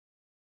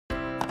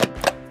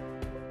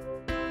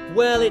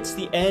Well, it's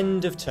the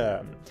end of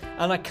term,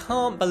 and I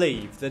can't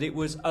believe that it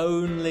was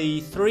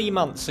only 3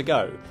 months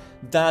ago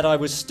that I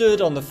was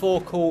stood on the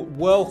forecourt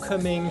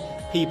welcoming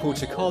people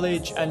to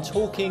college and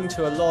talking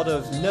to a lot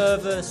of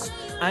nervous,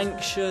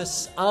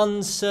 anxious,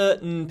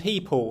 uncertain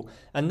people,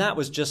 and that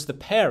was just the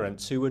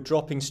parents who were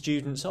dropping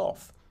students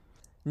off.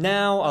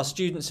 Now our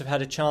students have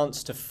had a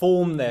chance to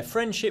form their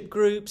friendship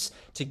groups,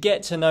 to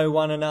get to know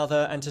one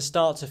another and to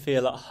start to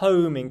feel at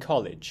home in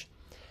college.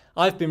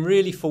 I've been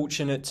really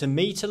fortunate to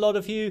meet a lot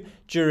of you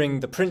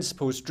during the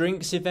Principal's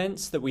Drinks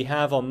events that we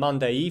have on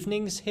Monday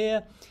evenings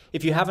here.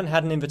 If you haven't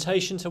had an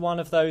invitation to one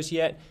of those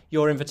yet,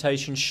 your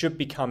invitation should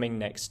be coming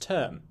next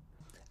term.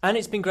 And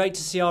it's been great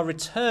to see our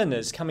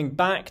returners coming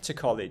back to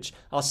college,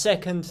 our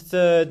second,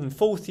 third and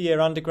fourth year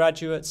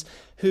undergraduates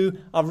who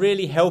are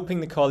really helping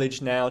the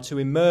college now to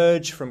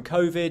emerge from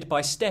COVID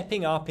by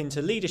stepping up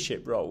into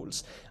leadership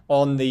roles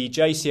on the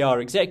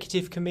JCR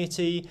Executive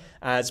Committee,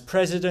 as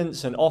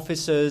presidents and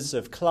officers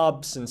of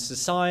clubs and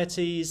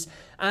societies,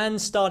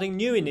 and starting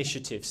new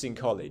initiatives in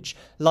college,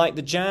 like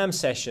the jam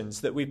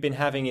sessions that we've been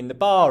having in the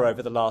bar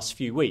over the last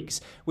few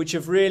weeks, which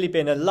have really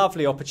been a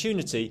lovely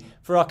opportunity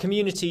for our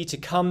community to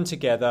come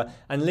together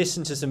and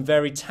listen to some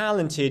very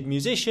talented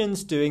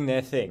musicians doing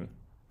their thing.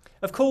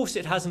 Of course,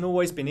 it hasn't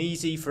always been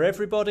easy for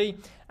everybody,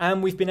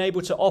 and we've been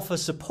able to offer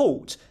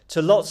support to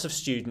lots of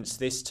students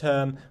this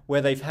term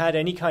where they've had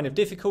any kind of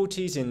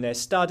difficulties in their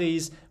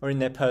studies or in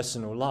their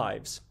personal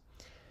lives.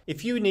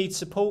 If you need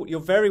support, you're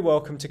very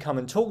welcome to come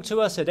and talk to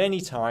us at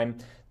any time.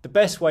 The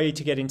best way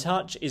to get in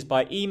touch is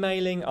by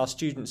emailing our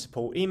student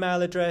support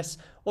email address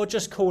or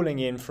just calling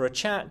in for a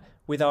chat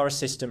with our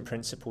assistant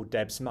principal,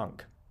 Debs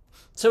Monk.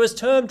 So as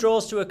term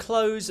draws to a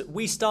close,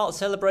 we start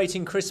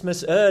celebrating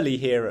Christmas early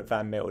here at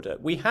Van Mildert.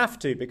 We have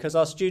to because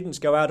our students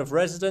go out of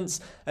residence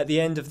at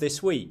the end of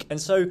this week. And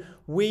so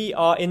we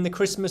are in the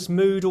Christmas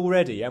mood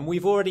already, and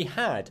we've already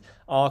had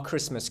our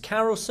Christmas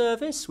carol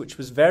service, which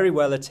was very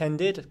well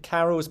attended.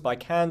 Carols by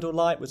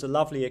candlelight was a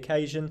lovely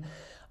occasion.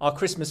 Our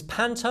Christmas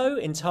panto,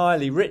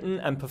 entirely written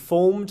and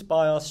performed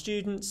by our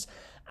students.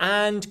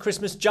 And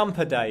Christmas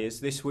Jumper Day is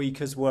this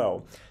week as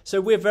well.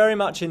 So we're very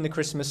much in the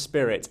Christmas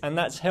spirit, and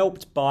that's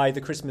helped by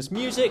the Christmas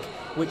music,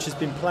 which has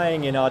been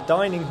playing in our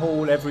dining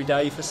hall every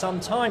day for some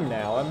time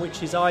now, and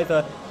which is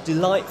either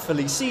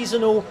delightfully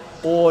seasonal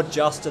or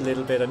just a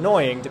little bit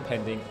annoying,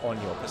 depending on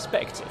your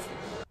perspective.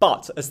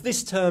 But as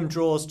this term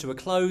draws to a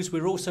close,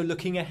 we're also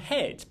looking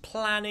ahead,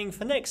 planning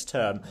for next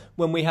term,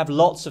 when we have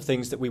lots of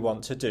things that we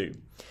want to do.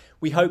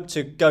 We hope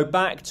to go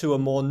back to a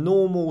more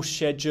normal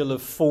schedule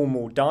of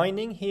formal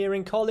dining here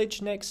in college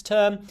next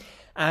term,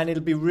 and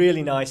it'll be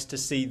really nice to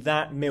see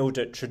that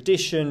Mildert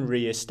tradition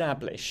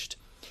re-established.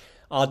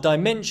 Our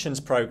Dimensions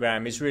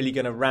programme is really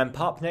going to ramp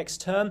up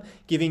next term,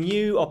 giving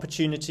you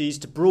opportunities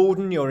to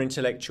broaden your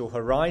intellectual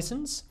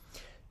horizons,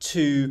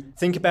 to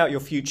think about your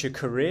future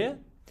career,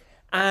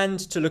 and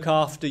to look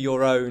after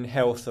your own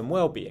health and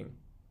well-being.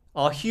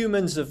 Our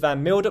Humans of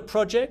Van Mildert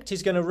project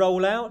is going to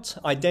roll out,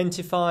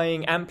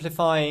 identifying,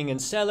 amplifying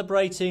and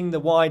celebrating the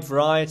wide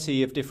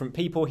variety of different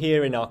people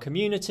here in our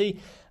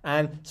community,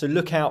 and so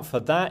look out for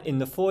that in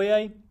the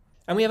foyer.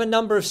 And we have a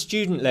number of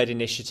student-led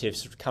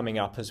initiatives coming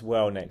up as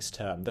well next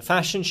term. The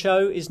fashion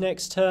show is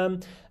next term.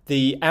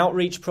 The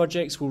outreach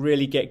projects will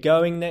really get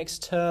going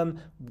next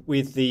term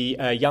with the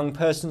Young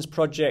Persons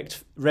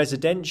Project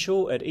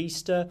residential at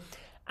Easter.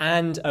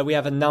 And we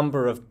have a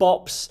number of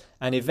bops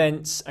and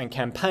events and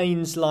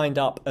campaigns lined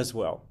up as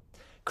well.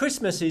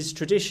 Christmas is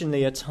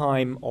traditionally a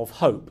time of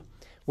hope,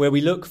 where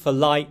we look for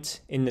light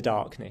in the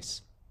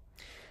darkness.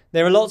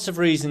 There are lots of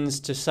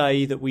reasons to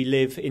say that we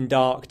live in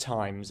dark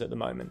times at the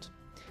moment,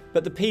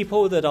 but the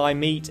people that I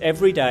meet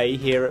every day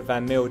here at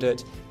Van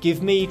Mildert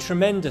give me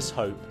tremendous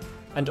hope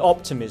and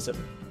optimism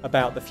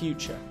about the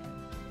future.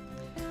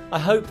 I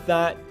hope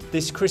that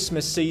this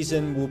Christmas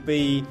season will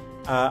be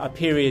a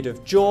period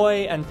of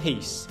joy and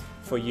peace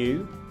for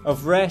you,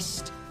 of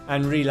rest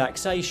and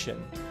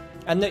relaxation,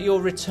 and that you'll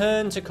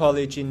return to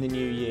college in the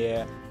new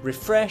year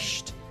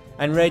refreshed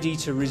and ready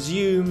to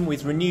resume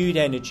with renewed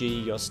energy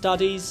your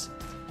studies,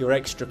 your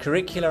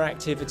extracurricular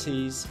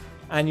activities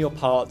and your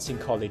parts in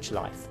college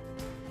life.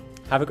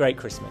 Have a great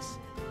Christmas.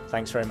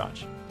 Thanks very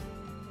much.